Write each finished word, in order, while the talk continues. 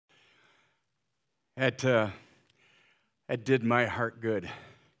It did my heart good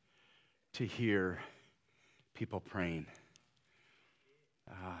to hear people praying.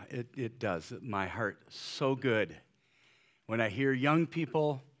 It does my heart so good when I hear young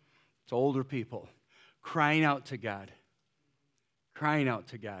people, to older people, crying out to God,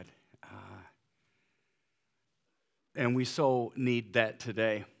 and we so need that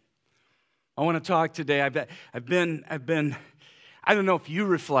today. I want to talk today. I've been. I don't know if you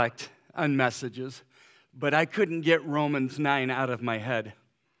reflect on messages, but I couldn't get Romans 9 out of my head.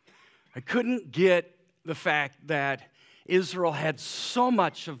 I couldn't get the fact that Israel had so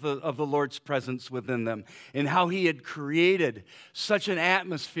much of the Lord's presence within them, and how He had created such an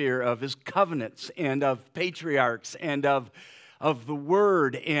atmosphere of His covenants and of patriarchs and of the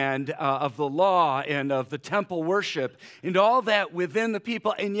Word and of the law and of the temple worship and all that within the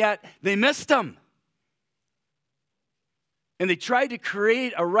people, and yet they missed Him. And they tried to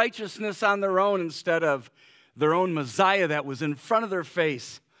create a righteousness on their own instead of their own Messiah that was in front of their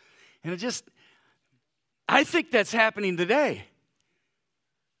face. And I think that's happening today.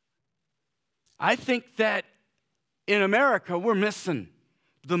 I think that in America, we're missing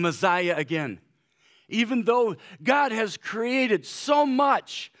the Messiah again. Even though God has created so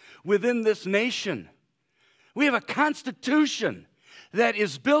much within this nation, we have a constitution that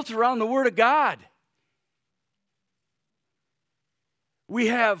is built around the Word of God. We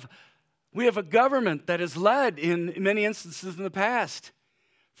have a government that has led in many instances in the past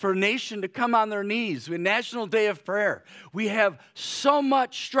for a nation to come on their knees. We have National Day of Prayer. We have so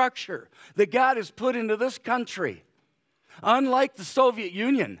much structure that God has put into this country. Unlike the Soviet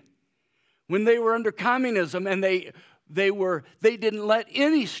Union, when they were under communism and they didn't let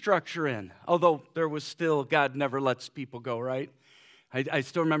any structure in, although there was still, God never lets people go, right? I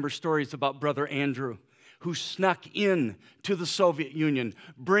still remember stories about Brother Andrew, who snuck in to the Soviet Union,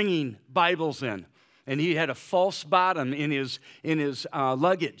 bringing Bibles in. And he had a false bottom in his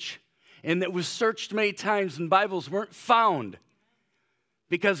luggage. And it was searched many times, and Bibles weren't found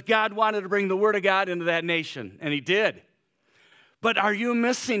because God wanted to bring the Word of God into that nation, and He did. But are we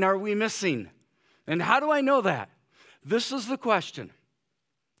missing? And how do I know that? This is the question.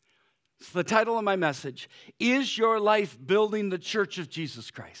 It's the title of my message. Is your life building the church of Jesus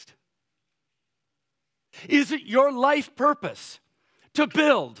Christ? Is it your life purpose to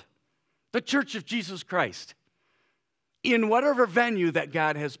build the church of Jesus Christ in whatever venue that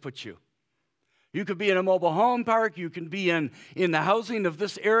God has put you? You could be in a mobile home park. You can be in the housing of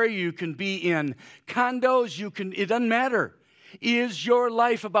this area. You can be in condos. It doesn't matter. Is your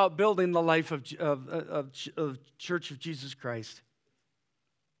life about building the life of Church of Jesus Christ?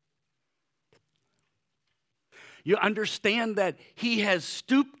 You understand that He has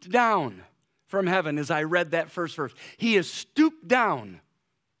stooped down from heaven, as I read that first verse. He has stooped down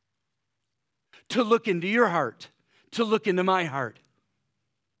to look into your heart, to look into my heart.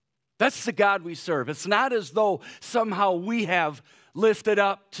 That's the God we serve. It's not as though somehow we have lifted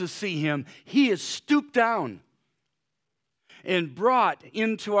up to see Him. He has stooped down and brought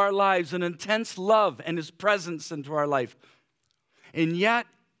into our lives an intense love and His presence into our life. And yet,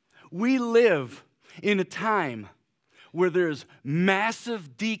 we live in a time where there's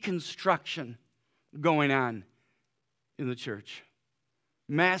massive deconstruction going on in the church.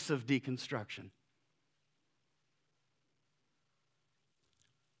 Massive deconstruction.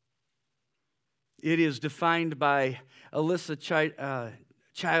 It is defined by Alyssa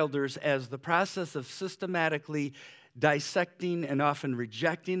Childers as the process of systematically dissecting and often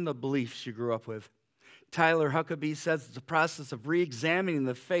rejecting the beliefs you grew up with. Tyler Huckabee says it's a process of re-examining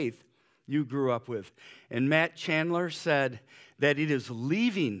the faith you grew up with. And Matt Chandler said that it is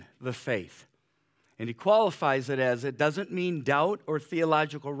leaving the faith. And he qualifies it as it doesn't mean doubt or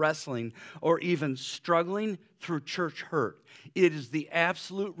theological wrestling or even struggling through church hurt. It is the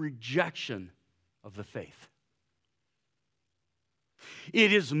absolute rejection of the faith.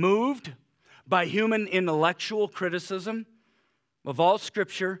 It is moved by human intellectual criticism of all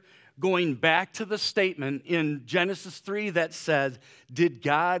Scripture, going back to the statement in Genesis 3 that says, did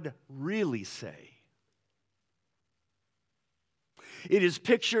God really say? It is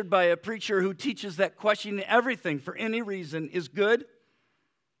pictured by a preacher who teaches that questioning everything for any reason is good.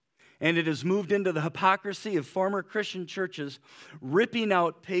 And it has moved into the hypocrisy of former Christian churches, ripping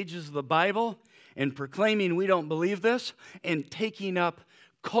out pages of the Bible and proclaiming we don't believe this, and taking up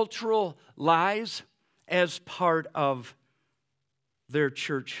cultural lies as part of their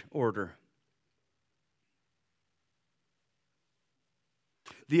church order.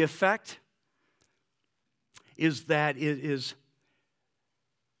 The effect is that it is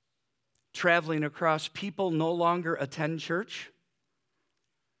traveling across. People no longer attend church.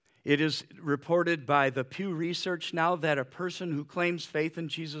 It is reported by the Pew Research now that a person who claims faith in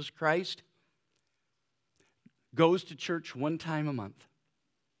Jesus Christ goes to church one time a month.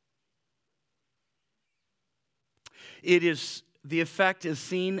 The effect is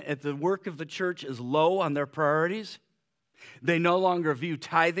seen at the work of the church is low on their priorities. They no longer view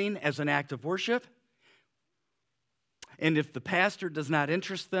tithing as an act of worship. And if the pastor does not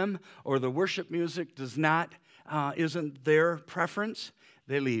interest them or the worship music isn't their preference,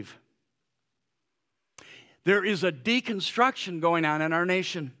 they leave. There is a deconstruction going on in our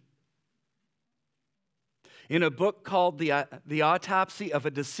nation. In a book called The Autopsy of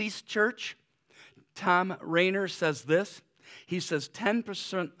a Deceased Church, Tom Rainer says this. He says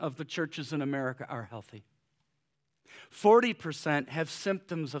 10% of the churches in America are healthy. 40% have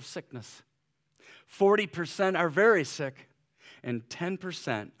symptoms of sickness. 40% are very sick. And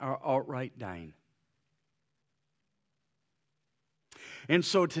 10% are outright dying. And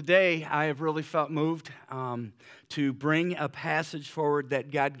so today, I have really felt moved to bring a passage forward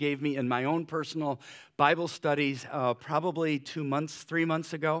that God gave me in my own personal Bible studies probably 3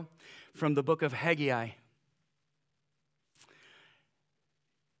 months ago from the book of Haggai.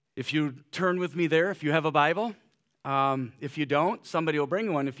 If you turn with me there, if you have a Bible. If you don't, somebody will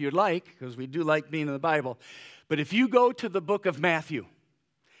bring one if you'd like, because we do like being in the Bible. But if you go to the book of Matthew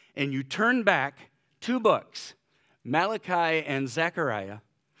and you turn back 2 books, Malachi and Zechariah,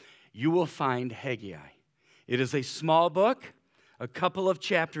 you will find Haggai. It is a small book, a couple of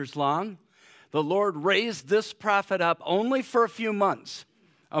chapters long. The Lord raised this prophet up only for a few months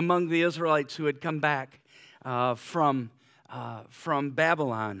among the Israelites who had come back from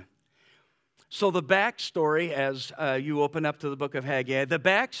Babylon. So the backstory, as you open up to the book of Haggai, the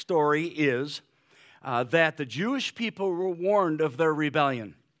backstory is that the Jewish people were warned of their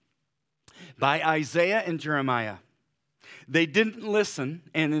rebellion by Isaiah and Jeremiah. They didn't listen,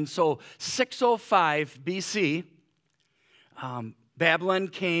 and in 605 BC, Babylon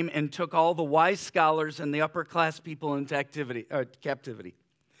came and took all the wise scholars and the upper-class people into captivity.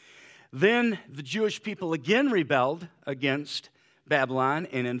 Then the Jewish people again rebelled against Babylon,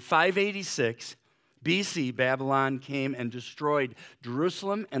 and in 586 BC, Babylon came and destroyed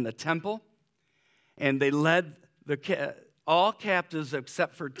Jerusalem and the temple, and they led all captives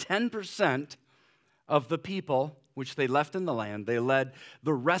except for 10% of the people which they left in the land. They led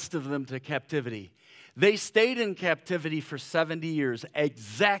the rest of them to captivity. They stayed in captivity for 70 years,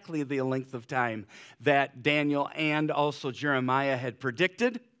 exactly the length of time that Daniel and also Jeremiah had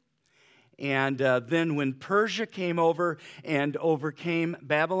predicted. And then when Persia came over and overcame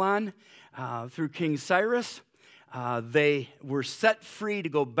Babylon through King Cyrus, they were set free to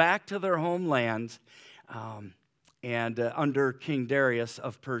go back to their homelands under King Darius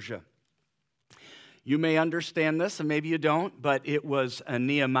of Persia. You may understand this, and maybe you don't, but it was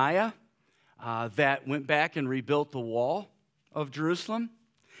Nehemiah that went back and rebuilt the wall of Jerusalem.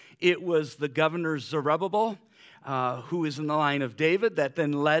 It was the governor Zerubbabel, who is in the line of David, that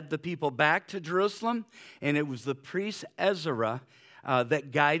then led the people back to Jerusalem. And it was the priest Ezra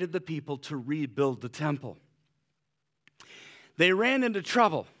that guided the people to rebuild the temple. They ran into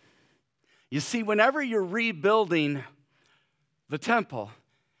trouble. You see, whenever you're rebuilding the temple,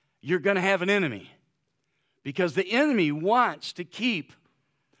 you're going to have an enemy. Because the enemy wants to keep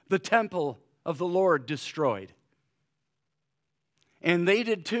the temple of the Lord destroyed. And they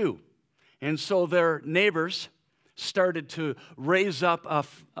did too. And so their neighbors started to raise up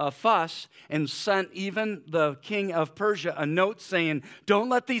a fuss and sent even the king of Persia a note saying, don't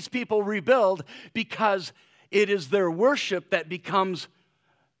let these people rebuild because it is their worship that becomes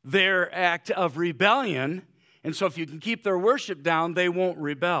their act of rebellion. And so if you can keep their worship down, they won't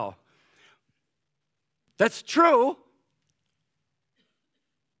rebel. That's true.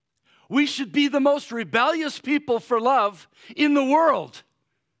 We should be the most rebellious people for love in the world.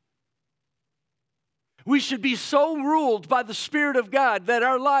 We should be so ruled by the Spirit of God that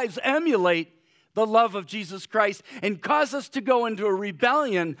our lives emulate the love of Jesus Christ and cause us to go into a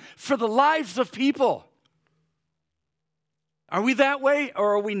rebellion for the lives of people. Are we that way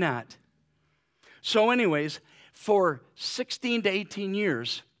or are we not? So anyways, for 16 to 18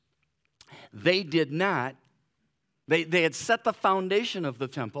 years, they did not. They had set the foundation of the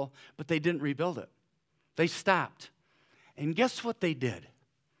temple, but they didn't rebuild it. They stopped. And guess what they did?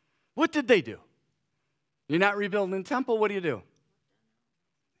 What did they do? You're not rebuilding the temple, what do?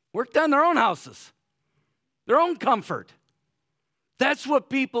 Worked on their own houses, their own comfort. That's what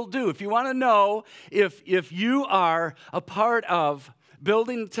people do. If you want to know if you are a part of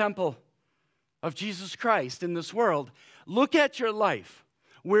building the temple of Jesus Christ in this world, look at your life.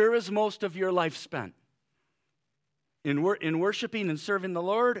 Where is most of your life spent? In worshiping and serving the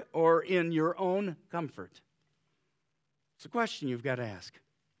Lord, or in your own comfort? It's a question you've got to ask.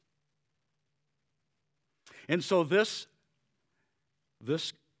 And so this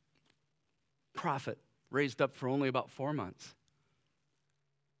prophet raised up for only about 4 months.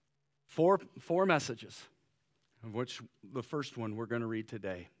 Four messages, of which the first one we're going to read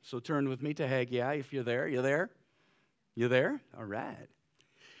today. So turn with me to Haggai if you're there. You there? You there? All right.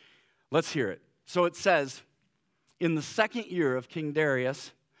 Let's hear it. So it says, in the 2nd year of King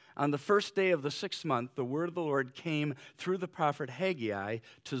Darius, on the 1st day of the 6th month, the word of the Lord came through the prophet Haggai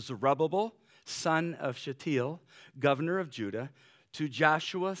to Zerubbabel, son of Shealtiel, governor of Judah, to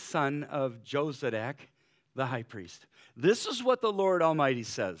Joshua, son of Jozadak, the high priest. This is what the Lord Almighty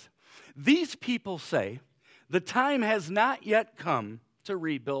says. These people say, the time has not yet come to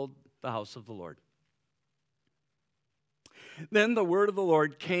rebuild the house of the Lord. Then the word of the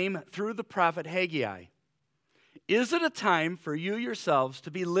Lord came through the prophet Haggai. Is it a time for you yourselves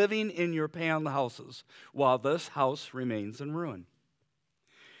to be living in your paneled houses while this house remains in ruin?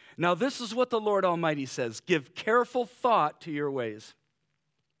 Now this is what the Lord Almighty says. Give careful thought to your ways.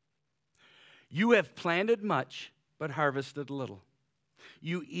 You have planted much, but harvested little.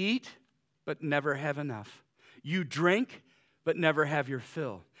 You eat, but never have enough. You drink, but never have your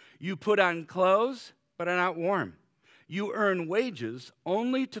fill. You put on clothes, but are not warm. You earn wages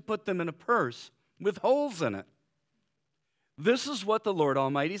only to put them in a purse with holes in it. This is what the Lord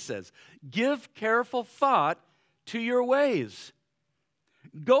Almighty says. Give careful thought to your ways.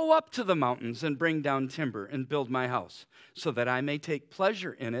 Go up to the mountains and bring down timber and build my house, so that I may take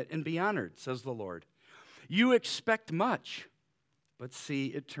pleasure in it and be honored, says the Lord. You expect much, but see,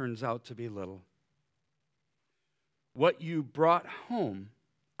 it turns out to be little. What you brought home,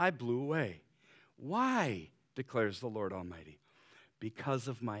 I blew away. Why, declares the Lord Almighty? Because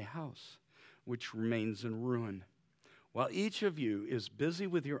of my house, which remains in ruin. While each of you is busy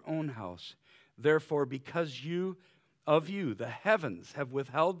with your own house, therefore, because of you, the heavens have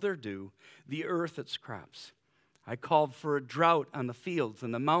withheld their dew, the earth its crops. I called for a drought on the fields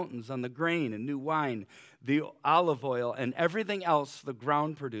and the mountains, on the grain and new wine, the olive oil, and everything else the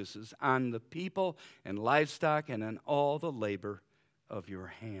ground produces, on the people and livestock, and on all the labor of your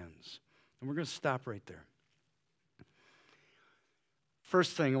hands. And we're going to stop right there.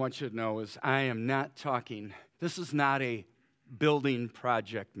 First thing I want you to know is I am not talking, this is not a building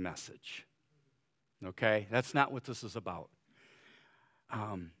project message. Okay? That's not what this is about.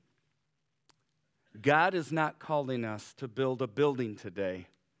 God is not calling us to build a building today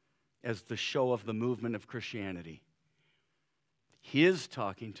as the show of the movement of Christianity. He is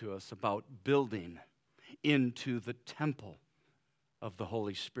talking to us about building into the temple of the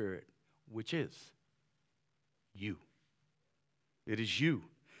Holy Spirit, which is you. It is you.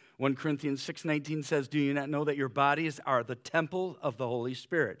 1 Corinthians 6:19 says, do you not know that your bodies are the temple of the Holy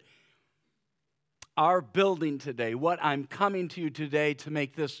Spirit? Our building today, what I'm coming to you today to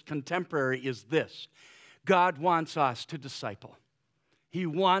make this contemporary is this. God wants us to disciple. He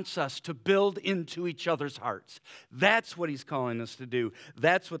wants us to build into each other's hearts. That's what he's calling us to do.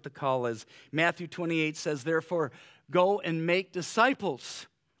 That's what the call is. Matthew 28 says, therefore, go and make disciples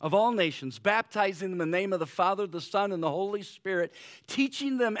of all nations, baptizing them in the name of the Father, the Son, and the Holy Spirit,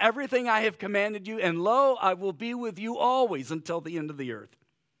 teaching them everything I have commanded you, and lo, I will be with you always until the end of the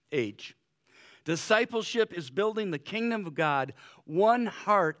age. Discipleship is building the kingdom of God one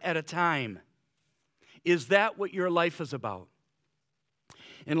heart at a time. Is that what your life is about?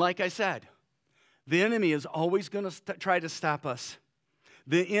 And like I said, the enemy is always going to try to stop us.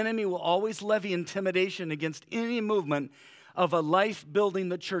 The enemy will always levy intimidation against any movement of a life building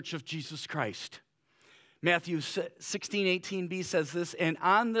the church of Jesus Christ. Matthew 16:18b says this, and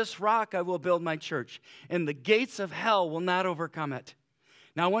on this rock I will build my church, and the gates of hell will not overcome it.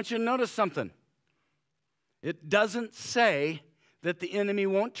 Now I want you to notice something. It doesn't say that the enemy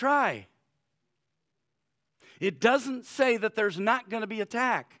won't try. It doesn't say that there's not going to be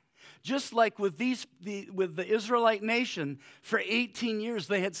attack. Just like with the Israelite nation, for 18 years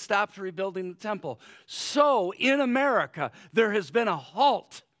they had stopped rebuilding the temple. So in America, there has been a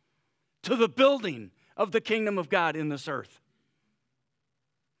halt to the building of the kingdom of God in this earth.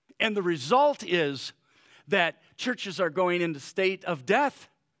 And the result is that churches are going into state of death.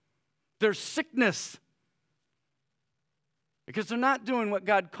 There's sickness. Because they're not doing what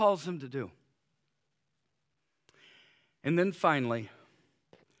God calls them to do. And then finally,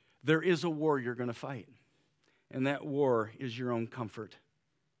 there is a war you're going to fight. And that war is your own comfort.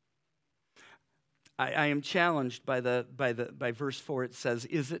 I am challenged by verse 4. It says,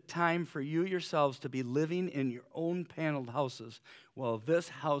 is it time for you yourselves to be living in your own paneled houses while this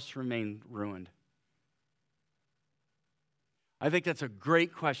house remain ruined? I think that's a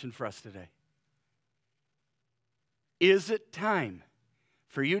great question for us today. Is it time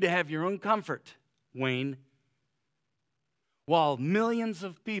for you to have your own comfort, Wayne, while millions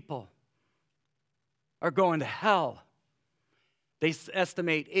of people are going to hell? They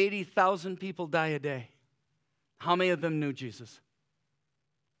estimate 80,000 people die a day. How many of them knew Jesus?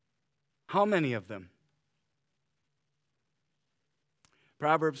 How many of them?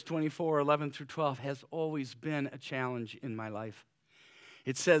 Proverbs 24:11-12 has always been a challenge in my life.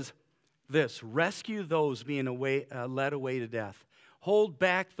 It says this: rescue those being led away to death. Hold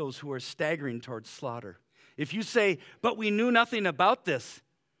back those who are staggering towards slaughter. If you say, but we knew nothing about this,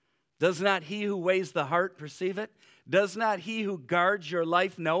 does not he who weighs the heart perceive it? Does not he who guards your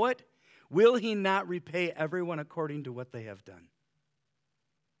life know it? Will he not repay everyone according to what they have done?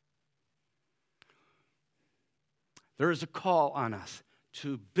 There is a call on us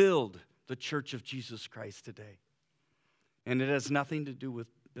to build the church of Jesus Christ today. And it has nothing to do with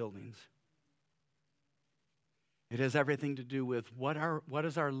buildings. It has everything to do with what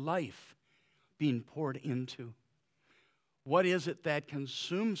is our life being poured into? What is it that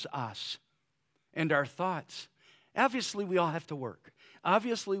consumes us and our thoughts? Obviously, we all have to work.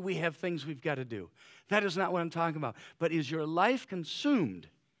 Obviously, we have things we've got to do. That is not what I'm talking about. But is your life consumed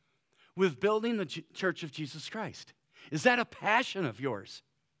with building the church of Jesus Christ? Is that a passion of yours?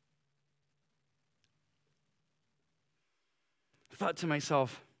 I thought to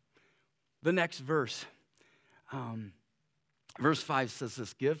myself, the next verse, verse 5 says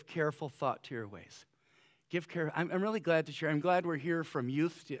this: give careful thought to your ways. Give care. I'm really glad to share. I'm glad we're here from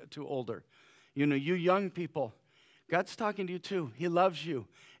youth to older. You know, you young people, God's talking to you too. He loves you.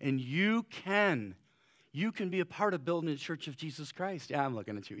 And you can be a part of building the church of Jesus Christ. Yeah, I'm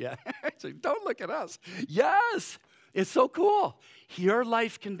looking at you. Yeah. So don't look at us. Yes. It's so cool. Your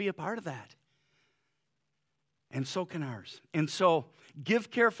life can be a part of that. And so can ours. And so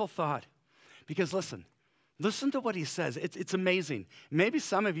give careful thought. Because listen to what he says. It's amazing. Maybe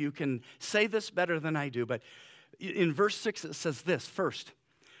some of you can say this better than I do, but in verse 6 it says this: first,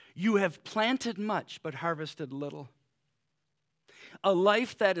 you have planted much but harvested little. A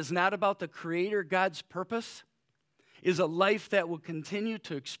life that is not about the Creator God's purpose is a life that will continue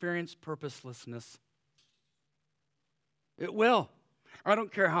to experience purposelessness. It will. I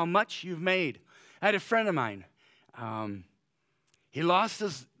don't care how much you've made. I had a friend of mine. He lost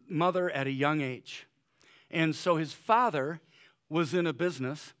his mother at a young age. And so his father was in a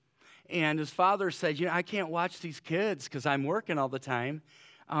business. And his father said, I can't watch these kids because I'm working all the time.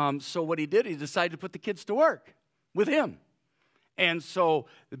 So what he did, he decided to put the kids to work with him. And so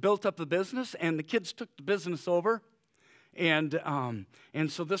they built up the business, and the kids took the business over. And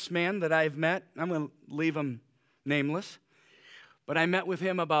so this man that I've met, I'm going to leave him nameless, but I met with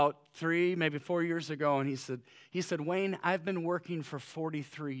him about 3, maybe 4 years ago, and he said, Wayne, I've been working for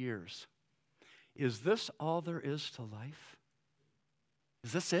 43 years. Is this all there is to life?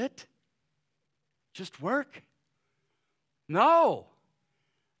 Is this it? Just work? No.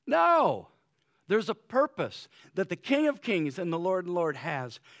 There's a purpose that the King of Kings and the Lord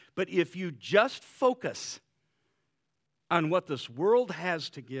has. But if you just focus on what this world has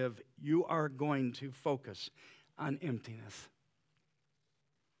to give, you are going to focus on emptiness.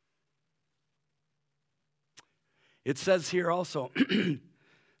 It says here also,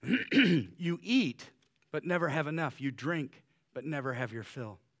 you eat but never have enough. You drink but never have your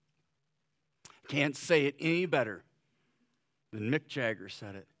fill. Can't say it any better than Mick Jagger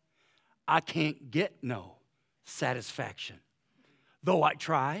said it. I can't get no satisfaction. Though I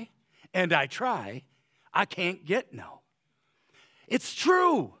try, and I try, I can't get no. It's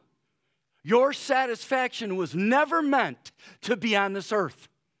true. Your satisfaction was never meant to be on this earth.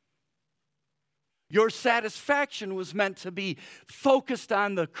 Your satisfaction was meant to be focused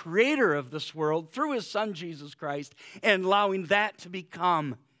on the Creator of this world through His Son, Jesus Christ, and allowing that to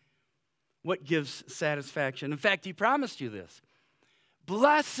become what gives satisfaction. In fact, He promised you this.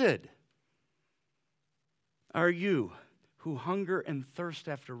 Blessed are you who hunger and thirst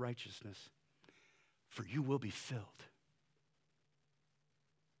after righteousness, for you will be filled.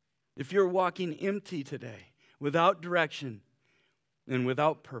 If you're walking empty today, without direction and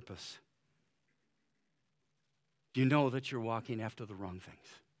without purpose, you know that you're walking after the wrong things.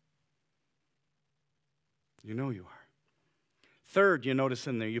 You know you are. Third, you notice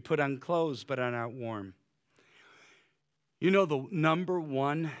in there, you put on clothes but are not warm. You know the number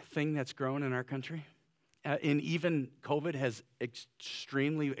one thing that's grown in our country, and even COVID has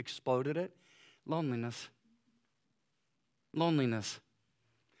extremely exploded it? Loneliness. Loneliness.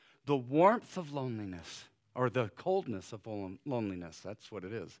 The warmth of loneliness, or the coldness of loneliness, that's what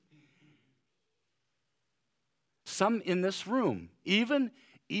it is. Some in this room, even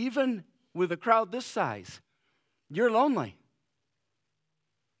with a crowd this size, you're lonely.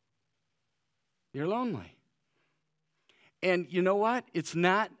 You're lonely. And you know what?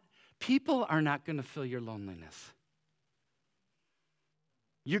 People are not going to fill your loneliness.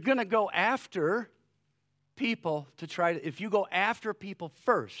 You're going to go after people if you go after people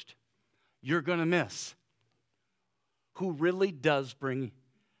first, you're going to miss who really does bring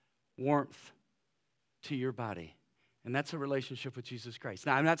warmth to your body. And that's a relationship with Jesus Christ.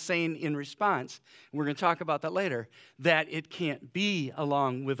 Now, I'm not saying in response, we're going to talk about that later, that it can't be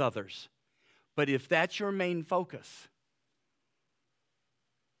along with others. But if that's your main focus,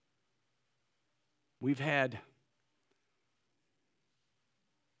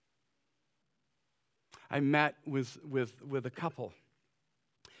 I met with a couple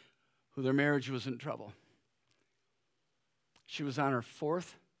who their marriage was in trouble. She was on her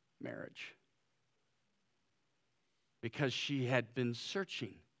 4th marriage because she had been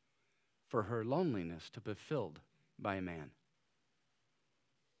searching for her loneliness to be filled by a man.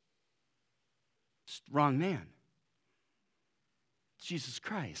 Wrong man. Jesus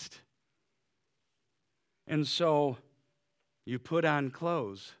Christ. And so you put on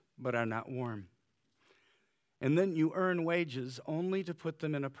clothes but are not warm. And then you earn wages only to put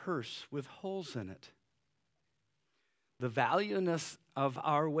them in a purse with holes in it. The valueness of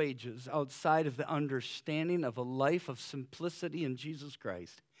our wages outside of the understanding of a life of simplicity in Jesus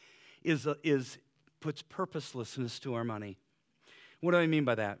Christ puts purposelessness to our money. What do I mean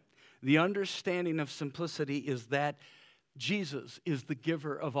by that? The understanding of simplicity is that Jesus is the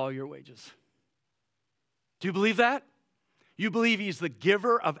giver of all your wages. Do you believe that? You believe he's the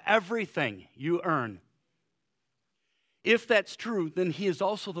giver of everything you earn. If that's true, then he is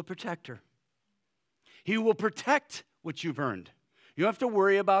also the protector. He will protect what you've earned. You don't have to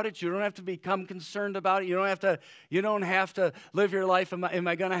worry about it. You don't have to become concerned about it. You don't have to live your life, am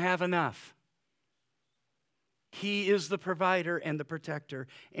I going to have enough? He is the provider and the protector.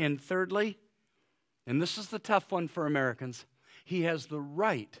 And thirdly, and this is the tough one for Americans, he has the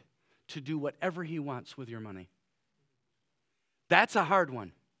right to do whatever he wants with your money. That's a hard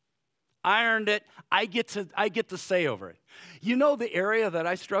one. I earned it. I get to say over it. You know the area that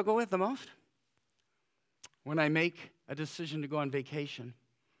I struggle with the most? When I make a decision to go on vacation,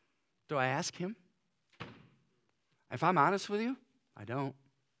 do I ask him? If I'm honest with you, I don't.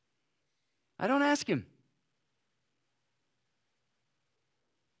 I don't ask him.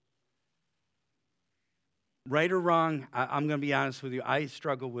 Right or wrong, I'm going to be honest with you, I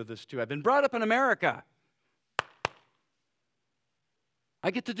struggle with this too. I've been brought up in America. I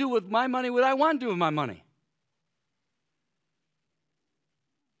get to do with my money what I want to do with my money.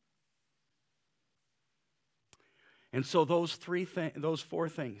 And so those four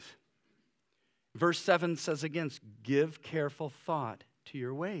things. Verse 7 says again, give careful thought to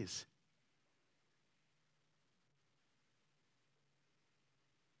your ways.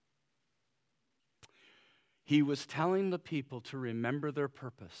 He was telling the people to remember their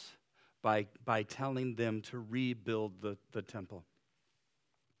purpose by telling them to rebuild the temple.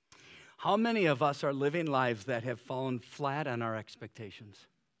 How many of us are living lives that have fallen flat on our expectations?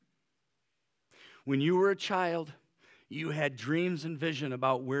 When you were a child, you had dreams and vision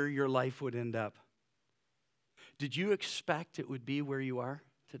about where your life would end up. Did you expect it would be where you are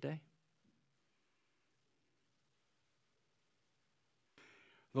today?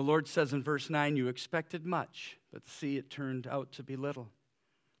 The Lord says in verse 9, you expected much, but see, it turned out to be little.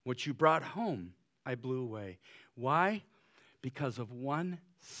 What you brought home, I blew away. Why? Because of one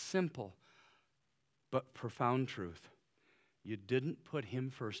simple but profound truth. You didn't put him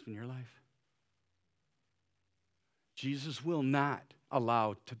first in your life. Jesus will not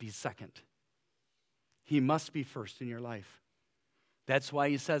allow to be second. He must be first in your life. That's why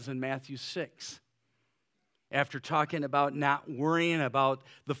he says in Matthew 6, after talking about not worrying about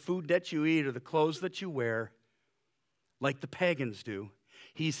the food that you eat or the clothes that you wear, like the pagans do,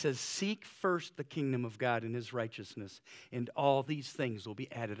 he says, seek first the kingdom of God and his righteousness, and all these things will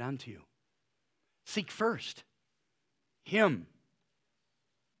be added unto you. Seek first him.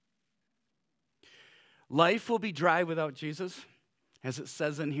 Life will be dry without Jesus, as it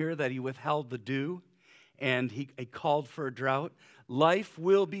says in here that he withheld the dew and he called for a drought. Life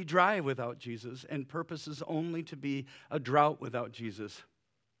will be dry without Jesus, and purposes only to be a drought without Jesus.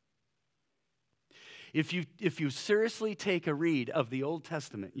 If you seriously take a read of the Old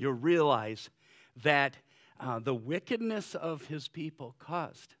Testament, you'll realize that the wickedness of his people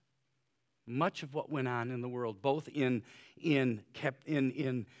caused much of what went on in the world, both in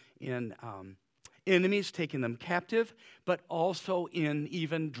enemies taking them captive, but also in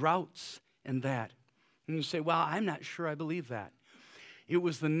even droughts and that. And you say, well, I'm not sure I believe that. It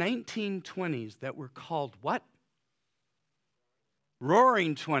was the 1920s that were called what?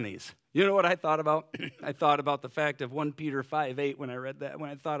 Roaring 20s. You know what I thought about? I thought about the fact of 1 Peter 5:8 when I read that, when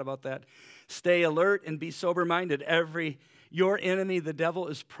I thought about that. Stay alert and be sober-minded. Your enemy, the devil,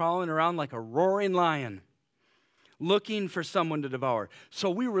 is prowling around like a roaring lion, looking for someone to devour. So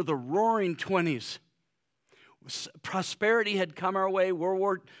we were the roaring 20s. Prosperity had come our way.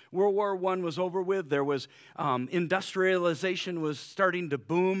 World War I was over with. There was industrialization was starting to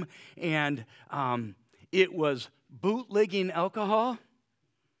boom, and it was bootlegging alcohol.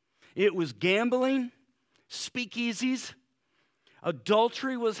 It was gambling, speakeasies.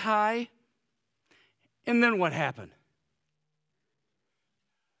 Adultery was high. And then what happened?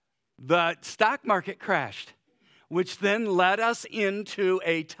 The stock market crashed, which then led us into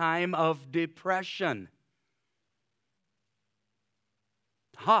a time of depression.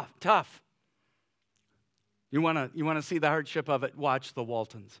 Tough. You want to see the hardship of it? Watch The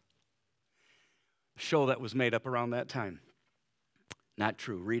Waltons. Show that was made up around that time. Not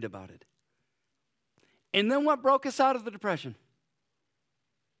true. Read about it. And then what broke us out of the depression?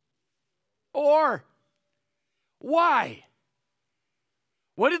 Or why?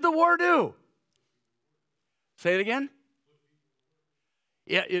 What did the war do? Say it again.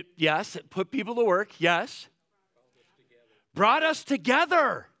 Yeah, yes, it put people to work. Yes. Brought us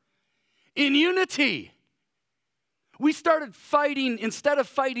together in unity. We started fighting, instead of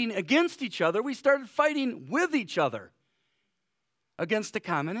fighting against each other, we started fighting with each other against a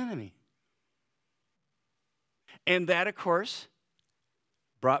common enemy. And that, of course,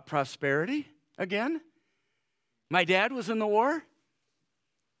 brought prosperity again. My dad was in the war,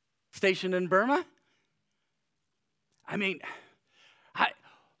 stationed in Burma. I mean,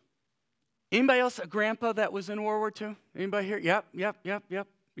 anybody else a grandpa that was in World War II? Anybody here?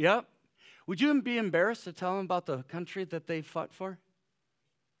 Yep. Would you be embarrassed to tell them about the country that they fought for?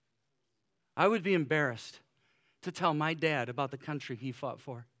 I would be embarrassed to tell my dad about the country he fought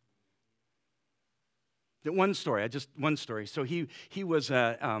for. One story. So he was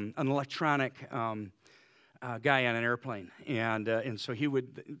an electronic guy on an airplane, and so he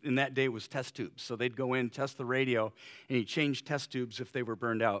would, in that day, was test tubes. So they'd go in, test the radio, and he'd change test tubes if they were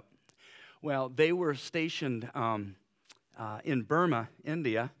burned out. Well, they were stationed in Burma,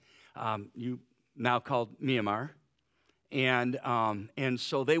 India, you now called Myanmar, and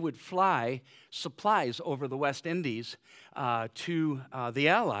so they would fly supplies over the West Indies to the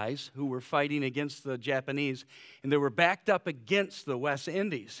Allies who were fighting against the Japanese, and they were backed up against the West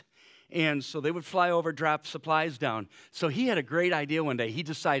Indies. And so they would fly over, drop supplies down. So he had a great idea one day. He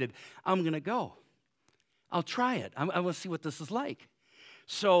decided, I'm going to go. I'll try it. I want to see what this is like.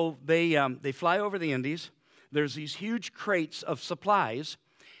 So they fly over the Indies. There's these huge crates of supplies,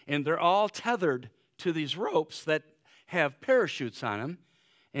 and they're all tethered to these ropes that have parachutes on them.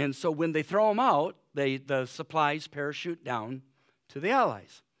 And so when they throw them out, the supplies parachute down to the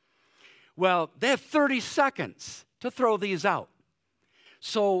Allies. Well, they have 30 seconds to throw these out.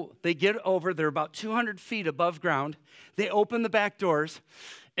 So they get over, they're about 200 feet above ground. They open the back doors,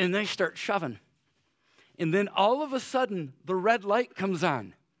 and they start shoving. And then all of a sudden, the red light comes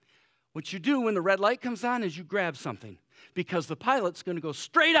on. What you do when the red light comes on is you grab something, because the pilot's going to go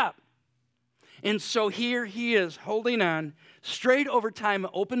straight up. And so here he is holding on straight over time,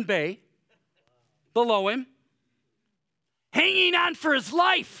 open bay, below him, hanging on for his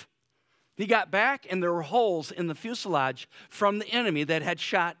life. He got back, and there were holes in the fuselage from the enemy that had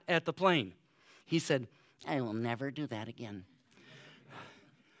shot at the plane. He said, I will never do that again.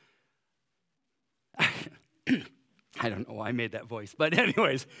 I don't know why I made that voice, but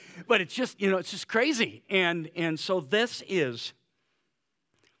anyways, but it's just, it's just crazy. And so this is,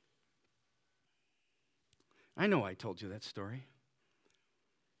 I know I told you that story,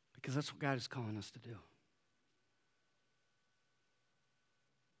 because that's what God is calling us to do.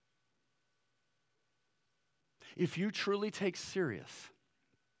 If you truly take serious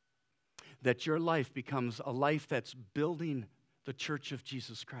that your life becomes a life that's building the church of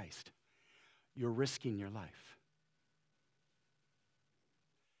Jesus Christ, you're risking your life.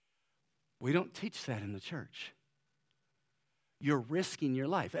 We don't teach that in the church. You're risking your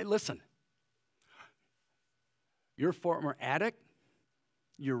life. Hey, listen, you're a former addict,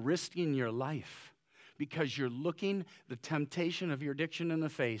 you're risking your life because you're looking the temptation of your addiction in the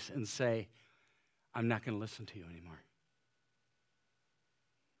face and say, I'm not going to listen to you anymore.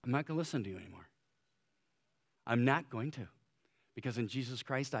 I'm not going to listen to you anymore. I'm not going to, because in Jesus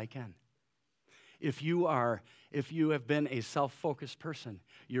Christ I can. If you have been a self-focused person,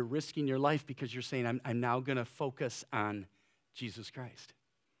 you're risking your life because you're saying, I'm now going to focus on Jesus Christ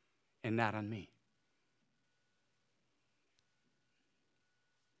and not on me.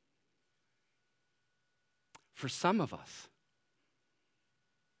 For some of us,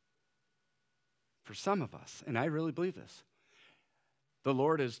 and I really believe this, the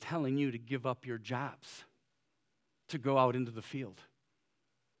Lord is telling you to give up your jobs, to go out into the field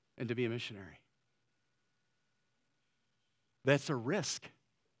and to be a missionary. That's a risk.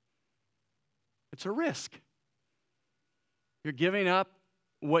 It's a risk. You're giving up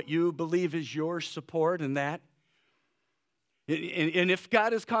what you believe is your support in that. And if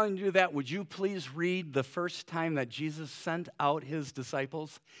God is calling you to do that, would you please read the first time that Jesus sent out his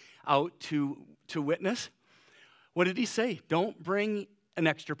disciples out to witness? What did he say? Don't bring an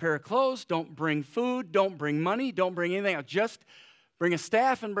extra pair of clothes. Don't bring food. Don't bring money. Don't bring anything else. Just bring a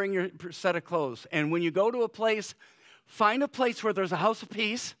staff and bring your set of clothes. And when you go to a place, find a place where there's a house of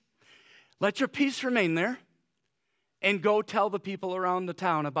peace. Let your peace remain there. And go tell the people around the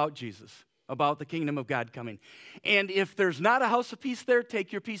town about Jesus, about the kingdom of God coming. And if there's not a house of peace there,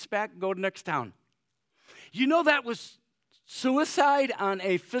 take your peace back and go to the next town. You know that was suicide on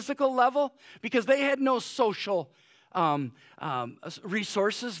a physical level because they had no social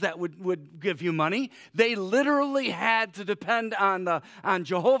resources that would give you money. They literally had to depend on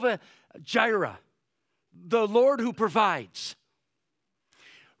Jehovah Jireh, the Lord who provides.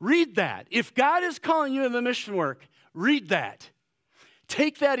 Read that. If God is calling you in the mission work, read that.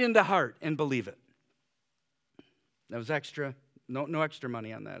 Take that into heart and believe it. That was extra. No extra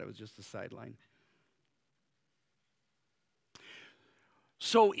money on that. It was just a sideline.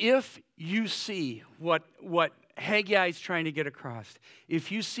 So if you see what Haggai is trying to get across,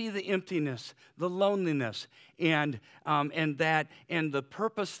 if you see the emptiness, the loneliness, and the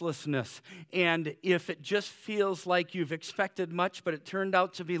purposelessness, and if it just feels like you've expected much but it turned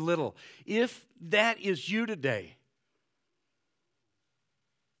out to be little, if that is you today,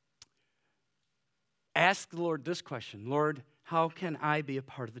 ask the Lord this question: Lord, how can I be a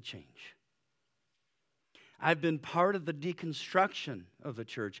part of the change? I've been part of the deconstruction of the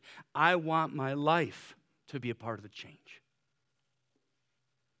church. I want my life to be a part of the change.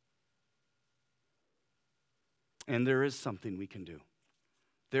 And there is something we can do.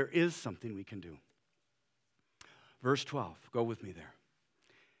 There is something we can do. Verse 12, go with me there.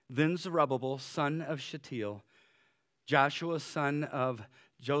 Then Zerubbabel, son of Shealtiel, Joshua, son of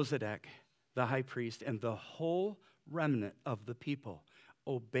Josedek, the high priest, and the whole remnant of the people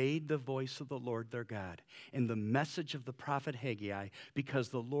obeyed the voice of the Lord their God and the message of the prophet Haggai, because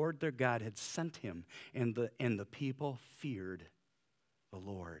the Lord their God had sent him, and the people feared the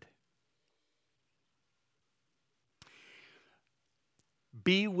Lord.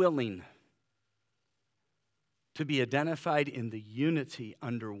 Be willing to be identified in the unity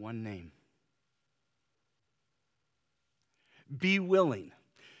under one name. Be willing.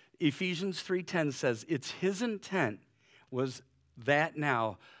 Ephesians 3:10 says it's his intent was that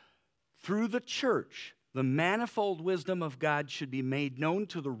now, through the church, the manifold wisdom of God should be made known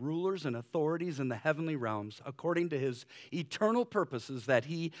to the rulers and authorities in the heavenly realms, according to his eternal purposes that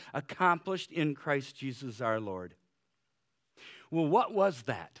he accomplished in Christ Jesus our Lord. Well, what was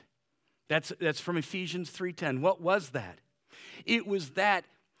that? That's from Ephesians 3:10. What was that? It was that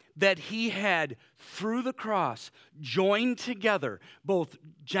he had, through the cross, joined together both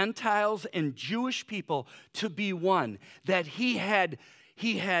Gentiles and Jewish people to be one. That he had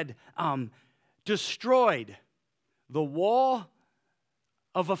destroyed the wall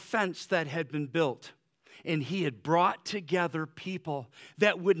of offense that had been built. And he had brought together people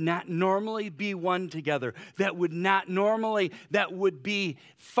that would not normally be one together, that would be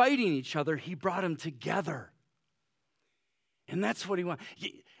fighting each other. He brought them together. And that's what he wanted.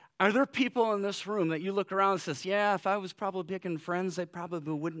 Are there people in this room that you look around and says, yeah, if I was probably picking friends, they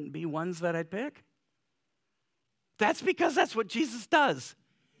probably wouldn't be ones that I'd pick? That's because that's what Jesus does.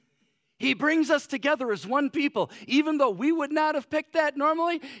 He brings us together as one people. Even though we would not have picked that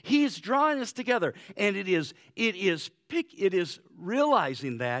normally, he's drawing us together. And it is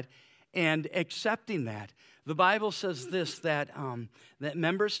realizing that and accepting that. The Bible says this, that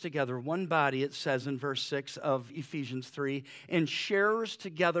members together, one body, it says in verse 6 of Ephesians 3, and sharers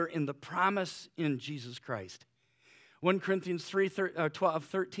together in the promise in Jesus Christ. 1 Corinthians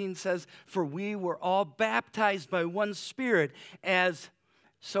 13 says, for we were all baptized by one Spirit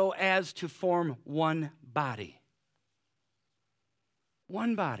so as to form one body.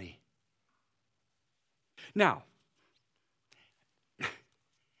 One body. Now,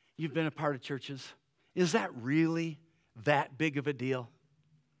 you've been a part of churches. Is that really that big of a deal?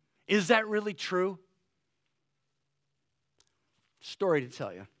 Is that really true? Story to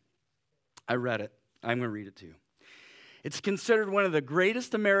tell you. I read it. I'm going to read it to you. It's considered one of the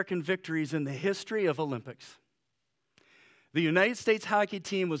greatest American victories in the history of Olympics. The United States hockey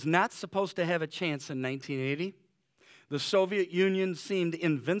team was not supposed to have a chance in 1980. The Soviet Union seemed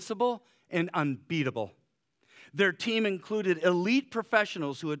invincible and unbeatable. Their team included elite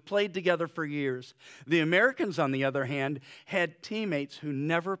professionals who had played together for years. The Americans, on the other hand, had teammates who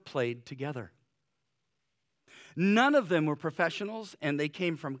never played together. None of them were professionals, and they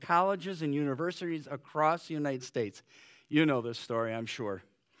came from colleges and universities across the United States. You know this story, I'm sure.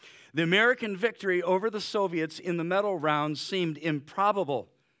 The American victory over the Soviets in the medal round seemed improbable,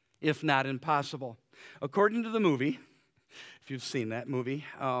 if not impossible. According to the movie, if you've seen that movie,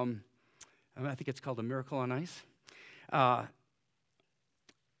 I think it's called A Miracle on Ice.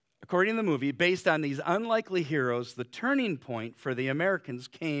 According to the movie, based on these unlikely heroes, the turning point for the Americans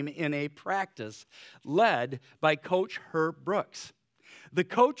came in a practice led by Coach Herb Brooks. The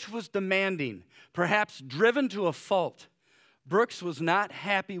coach was demanding, perhaps driven to a fault. Brooks was not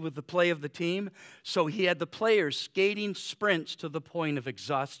happy with the play of the team, so he had the players skating sprints to the point of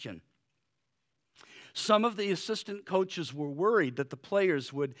exhaustion. Some of the assistant coaches were worried that the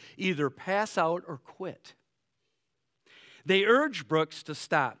players would either pass out or quit. They urged Brooks to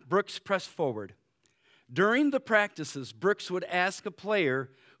stop. Brooks pressed forward. During the practices, Brooks would ask a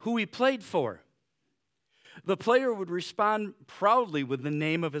player who he played for. The player would respond proudly with the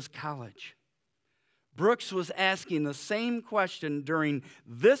name of his college. Brooks was asking the same question during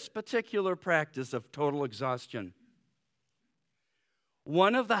this particular practice of total exhaustion.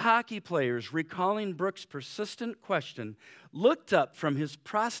 One of the hockey players, recalling Brooks' persistent question, looked up from his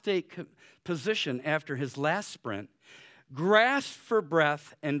prostrate position after his last sprint, grasped for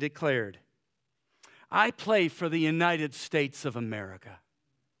breath, and declared, "I play for the United States of America."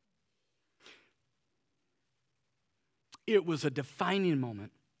 It was a defining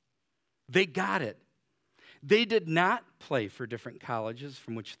moment. They got it. They did not play for different colleges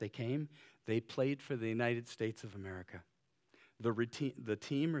from which they came. They played for the United States of America. The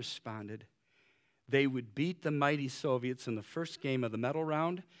team responded. They would beat the mighty Soviets in the first game of the medal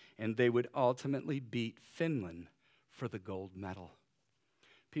round, and they would ultimately beat Finland for the gold medal.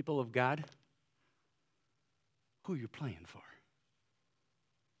 People of God, who are you playing for?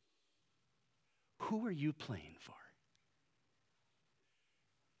 Who are you playing for?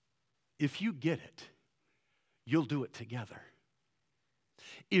 If you get it, you'll do it together.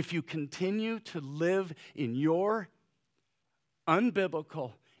 If you continue to live in your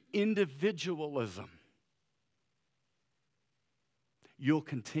unbiblical individualism, you'll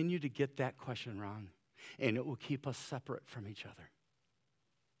continue to get that question wrong, and it will keep us separate from each other.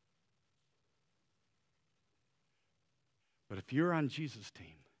 But if you're on Jesus'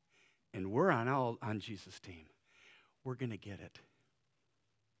 team, and we're on Jesus' team, we're going to get it.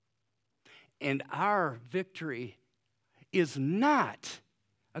 And our victory is not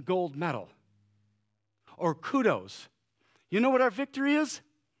a gold medal or kudos. You know what our victory is?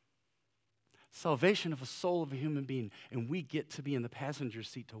 Salvation of a soul of a human being, and we get to be in the passenger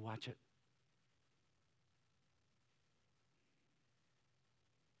seat to watch it.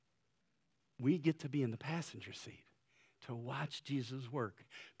 We get to be in the passenger seat to watch Jesus work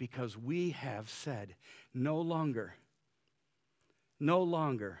because we have said no longer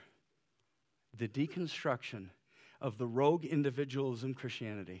the deconstruction of the rogue individualism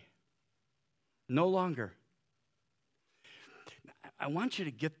Christianity. No longer. I want you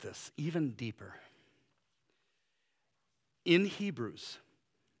to get this even deeper. In Hebrews,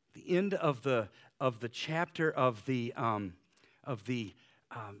 the end of the chapter of the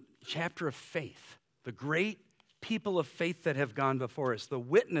chapter of faith, the great people of faith that have gone before us, the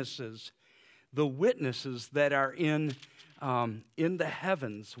witnesses that are in the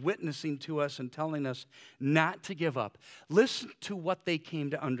heavens, witnessing to us and telling us not to give up. Listen to what they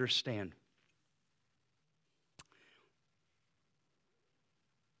came to understand.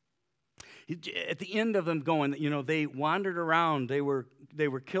 At the end of them going, they wandered around. They were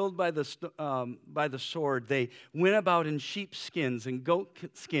killed by the sword. They went about in sheepskins and goat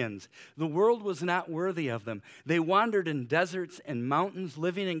skins. The world was not worthy of them. They wandered in deserts and mountains,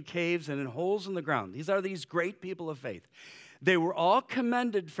 living in caves and in holes in the ground. These are these great people of faith. They were all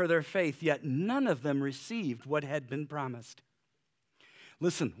commended for their faith, yet none of them received what had been promised.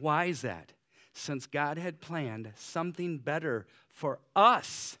 Listen, why is that? Since God had planned something better for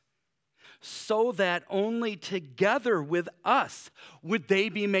us, so that only together with us would they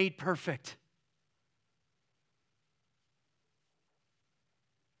be made perfect.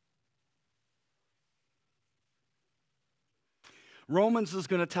 Romans is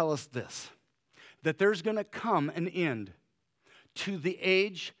going to tell us this, that there's going to come an end to the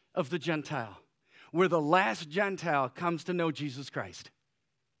age of the Gentile, where the last Gentile comes to know Jesus Christ.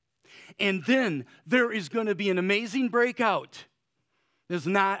 And then there is going to be an amazing breakout.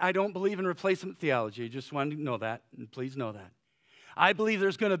 I don't believe in replacement theology. I just wanted to know that, and please know that. I believe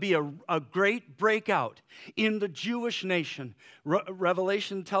there's going to be a great breakout in the Jewish nation.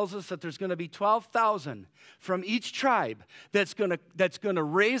 Revelation tells us that there's going to be 12,000 from each tribe that's going to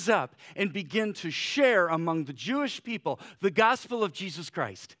raise up and begin to share among the Jewish people the gospel of Jesus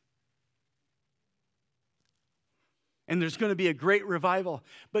Christ. And there's going to be a great revival.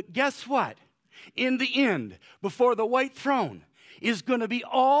 But guess what? In the end, before the white throne, is going to be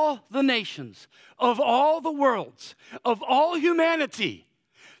all the nations of all the worlds, of all humanity,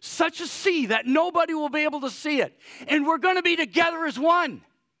 such a sea that nobody will be able to see it. And we're going to be together as one.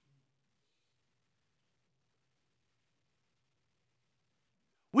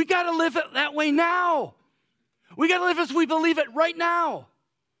 We got to live it that way now. We got to live as we believe it right now.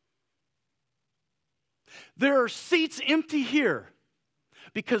 There are seats empty here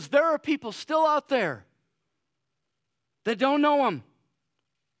because there are people still out there that don't know Him.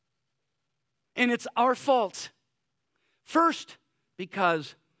 And it's our fault. First,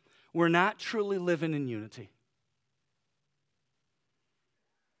 because we're not truly living in unity.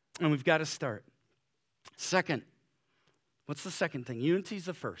 And we've got to start. Second, what's the second thing? Unity's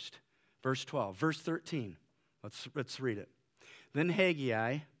the first. Verse 12. Verse 13. Let's read it. Then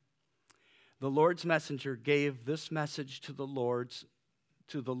Haggai, the Lord's messenger, gave this message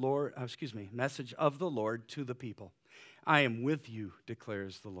message of the Lord to the people. I am with you,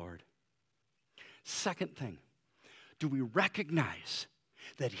 declares the Lord. Second thing, do we recognize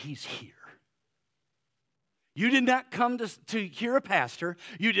that He's here? You did not come to hear a pastor.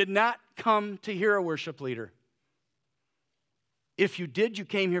 You did not come to hear a worship leader. If you did, you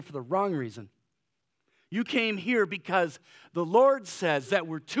came here for the wrong reason. You came here because the Lord says that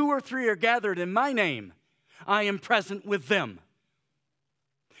where 2 or 3 are gathered in my name, I am present with them.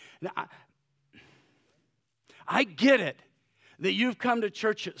 Now, I get it that you've come to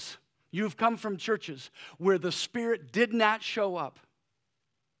churches. You've come from churches where the Spirit did not show up.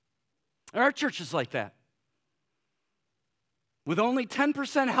 There are churches like that. With only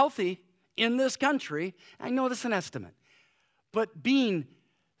 10% healthy in this country, I know this is an estimate, but being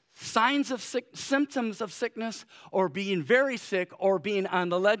symptoms of sickness or being very sick or being on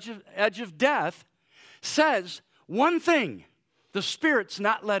the edge of death says one thing: the Spirit's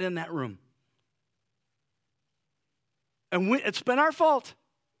not let in that room. And it's been our fault.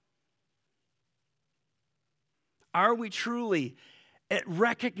 Are we truly at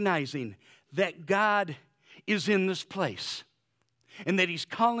recognizing that God is in this place and that He's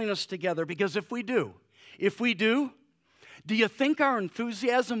calling us together? Because if we do, do you think our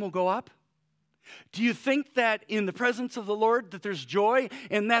enthusiasm will go up? Do you think that in the presence of the Lord that there's joy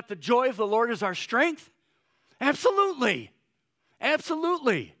and that the joy of the Lord is our strength? Absolutely.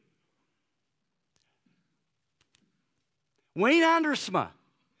 Absolutely. Wayne Ondersma,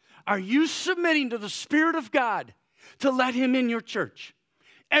 are you submitting to the Spirit of God to let Him in your church?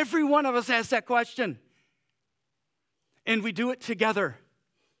 Every one of us asks that question. And we do it together.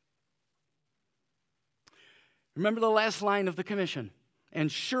 Remember the last line of the commission. And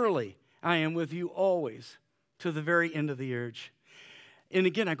surely I am with you always to the very end of the age. And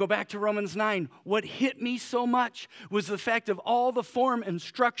again, I go back to Romans 9. What hit me so much was the fact of all the form and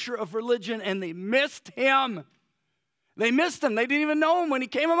structure of religion, and they missed Him. They missed Him. They didn't even know Him when He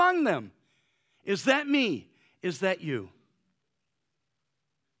came among them. Is that me? Is that you?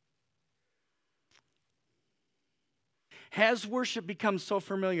 Has worship become so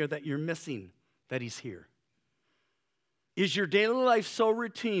familiar that you're missing that He's here? Is your daily life so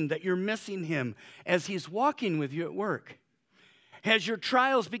routine that you're missing Him as He's walking with you at work? Has your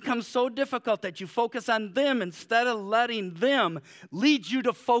trials become so difficult that you focus on them instead of letting them lead you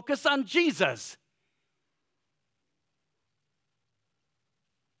to focus on Jesus?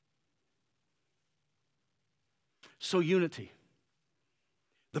 So unity,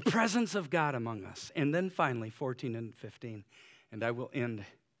 the presence of God among us. And then finally, 14 and 15, and I will end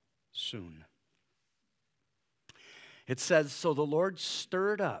soon. It says, so the Lord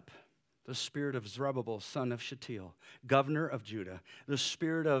stirred up the spirit of Zerubbabel, son of Shealtiel, governor of Judah, the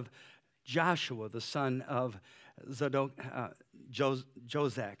spirit of Joshua, the son of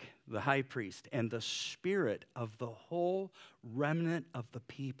Jozak, the high priest, and the spirit of the whole remnant of the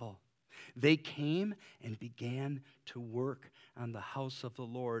people. They came and began to work on the house of the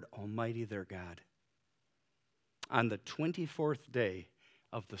Lord Almighty their God on the 24th day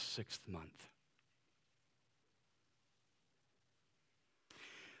of the 6th month.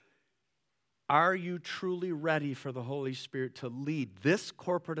 Are you truly ready for the Holy Spirit to lead this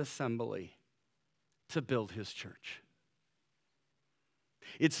corporate assembly to build His church?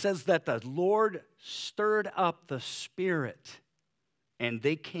 It says that the Lord stirred up the Spirit, and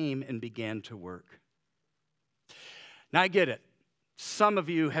they came and began to work. Now, I get it. Some of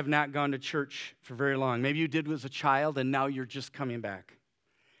you have not gone to church for very long. Maybe you did as a child, and now you're just coming back.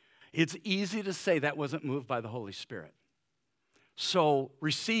 It's easy to say that wasn't moved by the Holy Spirit. So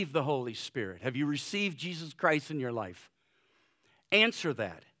receive the Holy Spirit. Have you received Jesus Christ in your life? Answer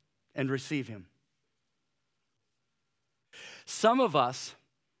that and receive him. Some of us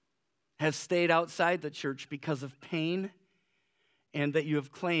have stayed outside the church because of pain, and that you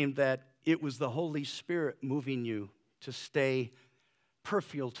have claimed that it was the Holy Spirit moving you to stay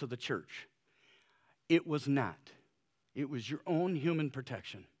peripheral to the church. It was not. It was your own human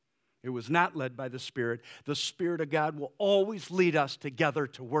protection. It was not led by the Spirit. The Spirit of God will always lead us together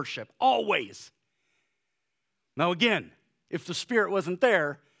to worship. Always. Now again, if the Spirit wasn't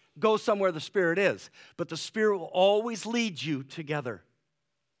there, go somewhere the Spirit is. But the Spirit will always lead you together.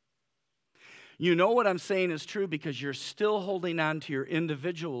 You know what I'm saying is true because you're still holding on to your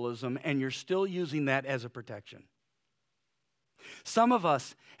individualism and you're still using that as a protection. Some of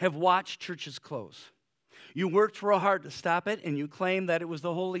us have watched churches close. You worked real hard to stop it, and you claim that it was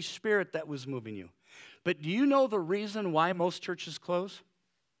the Holy Spirit that was moving you. But do you know the reason why most churches close?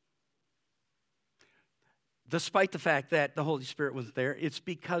 Despite the fact that the Holy Spirit wasn't there, it's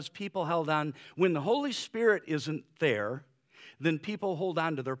because people held on. When the Holy Spirit isn't there, then people hold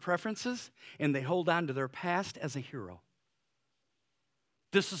on to their preferences, and they hold on to their past as a hero.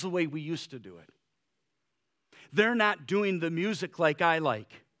 This is the way we used to do it. They're not doing the music like I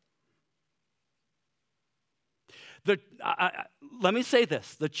like. Let me say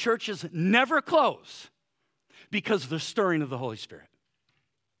this. The churches never close because of the stirring of the Holy Spirit.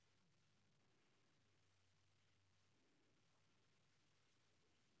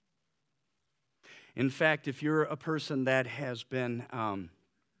 In fact, if you're a person that has been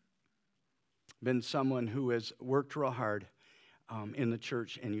someone who has worked real hard in the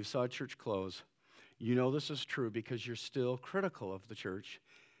church and you saw a church close, you know this is true because you're still critical of the church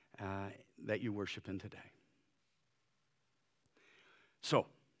that you worship in today. So,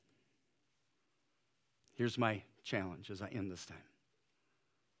 here's my challenge as I end this time.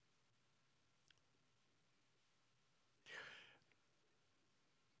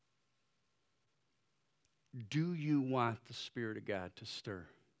 Do you want the Spirit of God to stir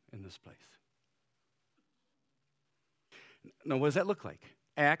in this place? Now, what does that look like?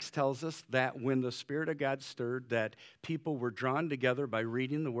 Acts tells us that when the Spirit of God stirred, that people were drawn together by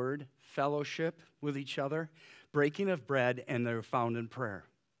reading the Word, fellowship with each other, breaking of bread, and they were found in prayer.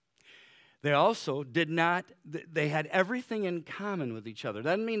 They also they had everything in common with each other.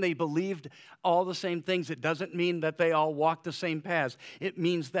 Doesn't mean they believed all the same things. It doesn't mean that they all walked the same paths. It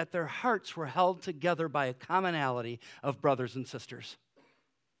means that their hearts were held together by a commonality of brothers and sisters.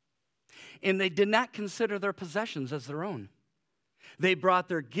 And they did not consider their possessions as their own. They brought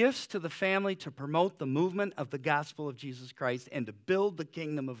their gifts to the family to promote the movement of the gospel of Jesus Christ and to build the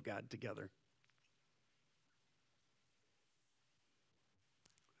kingdom of God together.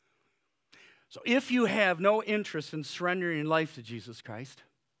 So if you have no interest in surrendering your life to Jesus Christ,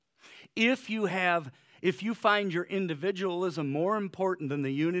 if you find your individualism more important than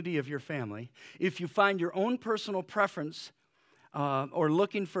the unity of your family, if you find your own personal preference or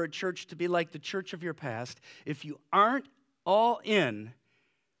looking for a church to be like the church of your past, if you aren't all in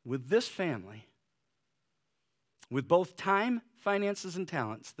with this family, with both time, finances, and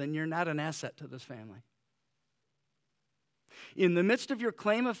talents, then you're not an asset to this family. In the midst of your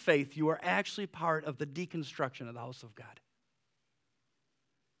claim of faith, you are actually part of the deconstruction of the house of God.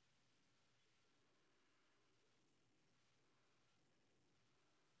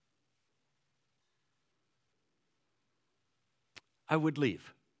 I would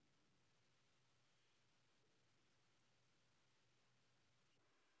leave.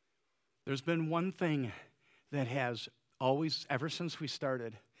 There's been one thing that has always, ever since we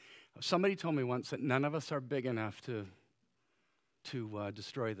started, somebody told me once that none of us are big enough to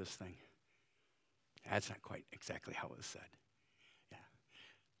destroy this thing. That's not quite exactly how it was said. Yeah.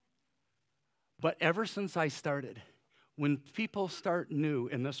 But ever since I started, when people start new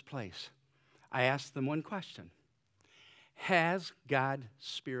in this place, I ask them one question. Has God's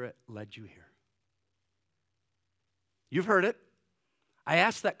Spirit led you here? You've heard it. I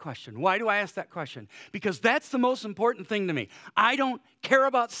ask that question. Why do I ask that question? Because that's the most important thing to me. I don't care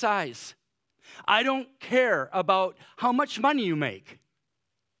about size. I don't care about how much money you make.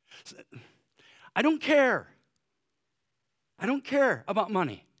 I don't care. I don't care about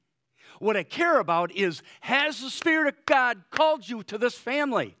money. What I care about is, has the Spirit of God called you to this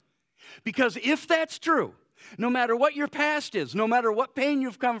family? Because if that's true, No matter what your past is, no matter what pain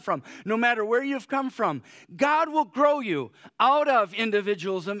you've come from, no matter where you've come from, God will grow you out of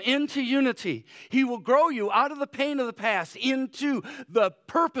individualism into unity. He will grow you out of the pain of the past into the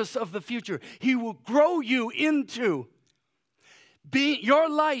purpose of the future. He will grow you into your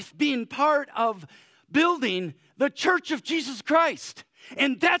life being part of building the church of Jesus Christ.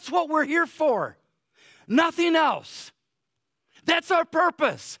 And that's what we're here for. Nothing else. That's our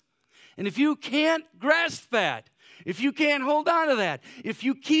purpose. And if you can't grasp that, if you can't hold on to that, if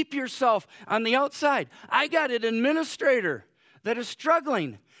you keep yourself on the outside, I got an administrator that is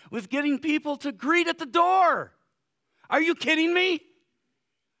struggling with getting people to greet at the door. Are you kidding me?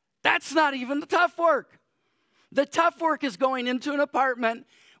 That's not even the tough work. The tough work is going into an apartment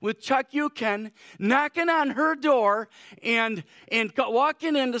with Chuck Yuken, knocking on her door and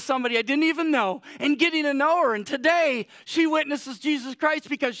walking into somebody I didn't even know and getting to know her. And today, she witnesses Jesus Christ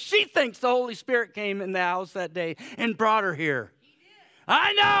because she thinks the Holy Spirit came in the house that day and brought her here.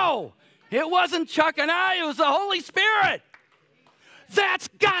 I know. It wasn't Chuck and I. It was the Holy Spirit. That's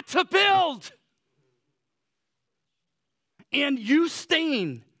got to build. And you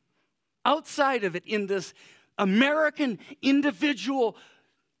staying outside of it in this American individual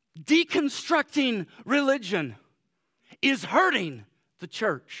deconstructing religion is hurting the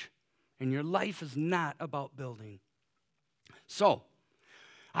church, and your life is not about building. So,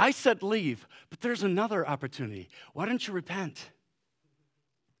 I said leave, but there's another opportunity. Why don't you repent?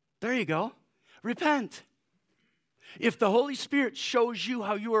 There you go. Repent. If the Holy Spirit shows you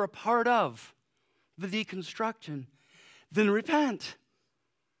how you are a part of the deconstruction, then repent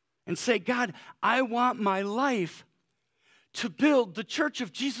and say, God, I want my life to build the church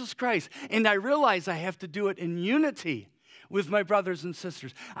of Jesus Christ. And I realize I have to do it in unity with my brothers and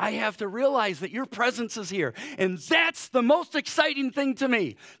sisters. I have to realize that your presence is here. And that's the most exciting thing to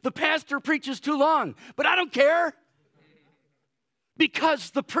me. The pastor preaches too long, but I don't care. Because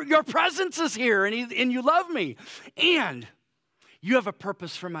your presence is here and you love me. And you have a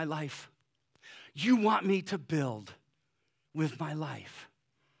purpose for my life. You want me to build with my life.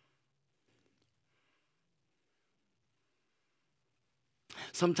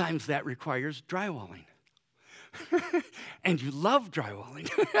 Sometimes that requires drywalling. And you love drywalling.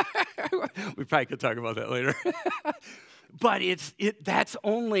 We probably could talk about that later. But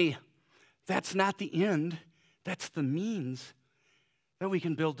that's not the end. That's the means that we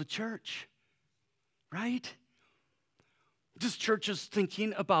can build the church. Right? This church is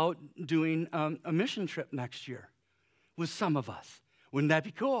thinking about doing a mission trip next year with some of us. Wouldn't that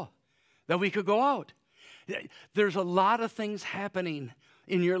be cool? That we could go out. There's a lot of things happening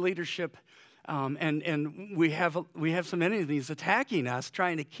in your leadership, and we have some enemies attacking us,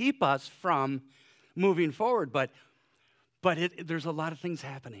 trying to keep us from moving forward. But there's a lot of things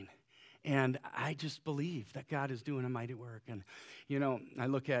happening, and I just believe that God is doing a mighty work. And I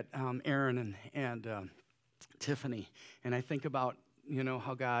look at Aaron and Tiffany, and I think about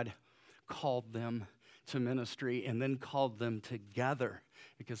how God called them to ministry and then called them together.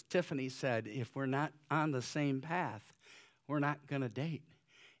 Because Tiffany said, if we're not on the same path, we're not going to date.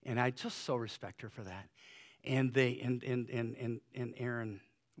 And I just so respect her for that. And Aaron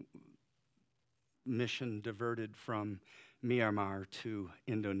mission diverted from Myanmar to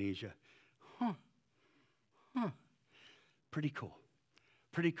Indonesia. Pretty cool.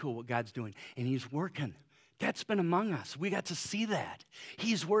 Pretty cool what God's doing. And he's working. That's been among us. We got to see that.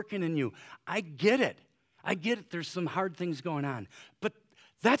 He's working in you. I get it. There's some hard things going on. But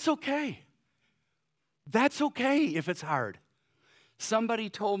that's okay. That's okay if it's hard. Somebody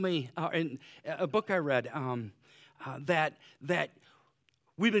told me in a book I read that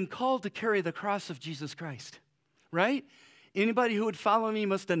we've been called to carry the cross of Jesus Christ, right? Anybody who would follow me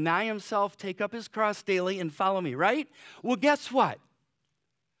must deny himself, take up his cross daily, and follow me, right? Well, guess what?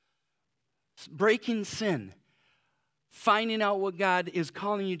 Breaking sin, finding out what God is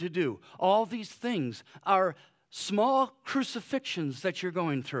calling you to do, all these things are small crucifixions that you're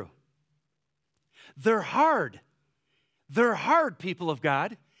going through. They're hard. They're hard, people of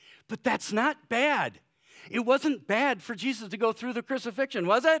God, but that's not bad. It wasn't bad for Jesus to go through the crucifixion,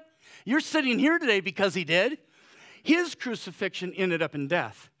 was it? You're sitting here today because he did. His crucifixion ended up in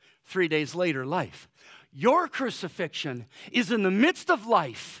death. 3 days later, life. Your crucifixion is in the midst of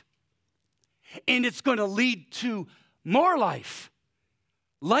life, and it's going to lead to more life.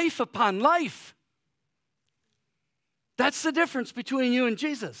 Life upon life. That's the difference between you and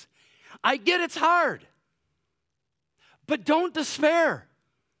Jesus. I get it's hard. But don't despair.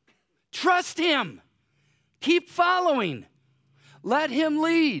 Trust him. Keep following. Let him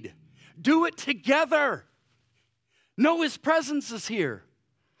lead. Do it together. Know his presence is here.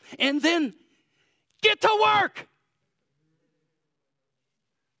 And then Get to work.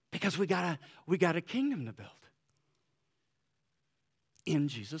 Because we got a kingdom to build in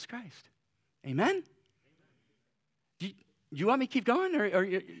Jesus Christ. Amen? Do you want me to keep going?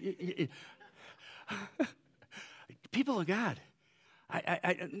 Or people of God,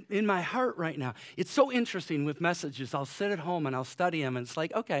 I in my heart right now, it's so interesting with messages. I'll sit at home and I'll study them, and it's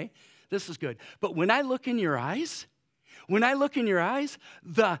like, okay, this is good. But when I look in your eyes,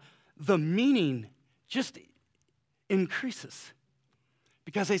 the meaning just increases.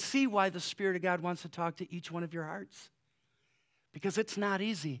 Because I see why the Spirit of God wants to talk to each one of your hearts. Because it's not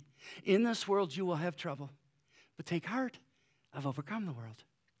easy. In this world you will have trouble. But take heart, I've overcome the world.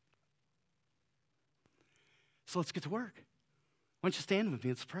 So let's get to work. Why don't you stand with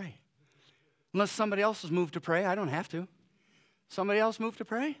me? Let's pray. Unless somebody else has moved to pray, I don't have to. Somebody else moved to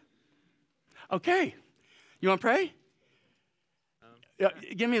pray? Okay. You want to pray?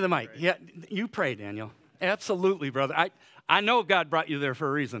 Give me the mic. Yeah, you pray, Daniel. Absolutely, brother. I know God brought you there for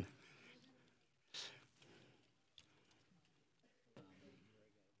a reason.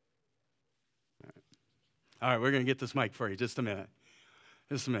 All right, we're going to get this mic for you. Just a minute.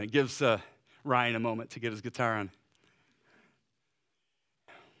 Gives Ryan a moment to get his guitar on.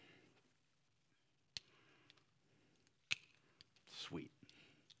 Sweet.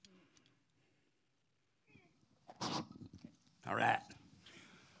 All right.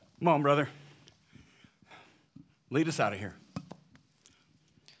 Come on, brother. Lead us out of here.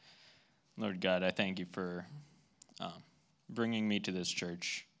 Lord God, I thank you for bringing me to this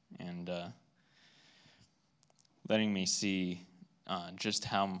church and letting me see just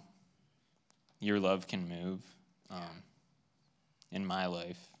how your love can move in my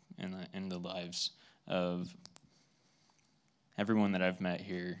life, in the lives of everyone that I've met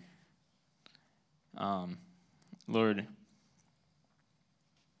here. Lord,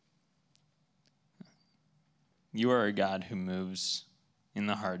 you are a God who moves in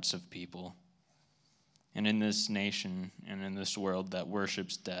the hearts of people and in this nation and in this world that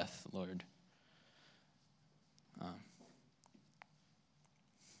worships death, Lord.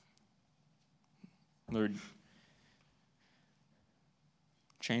 Lord,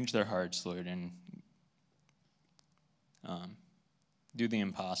 change their hearts, Lord, and do the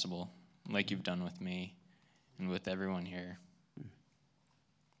impossible like you've done with me and with everyone here.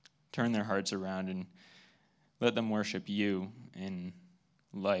 Turn their hearts around and let them worship you in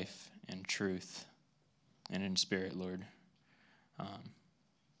life and truth and in spirit, Lord.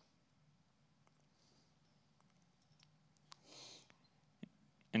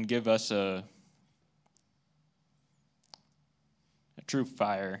 And give us a true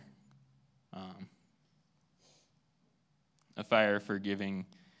fire, a fire for giving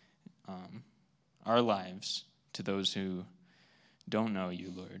our lives to those who don't know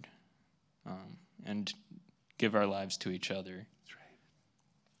you, Lord, and give our lives to each other. That's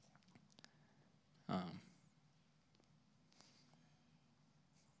right.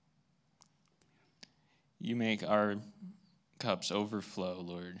 You make our cups overflow,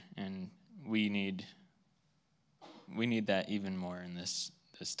 Lord, and we need that even more in this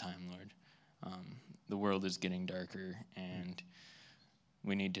time, Lord. The world is getting darker, and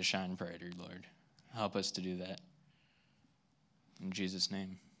we need to shine brighter, Lord. Help us to do that. In Jesus'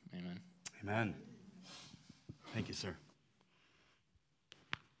 name, amen. Amen. Thank you, sir.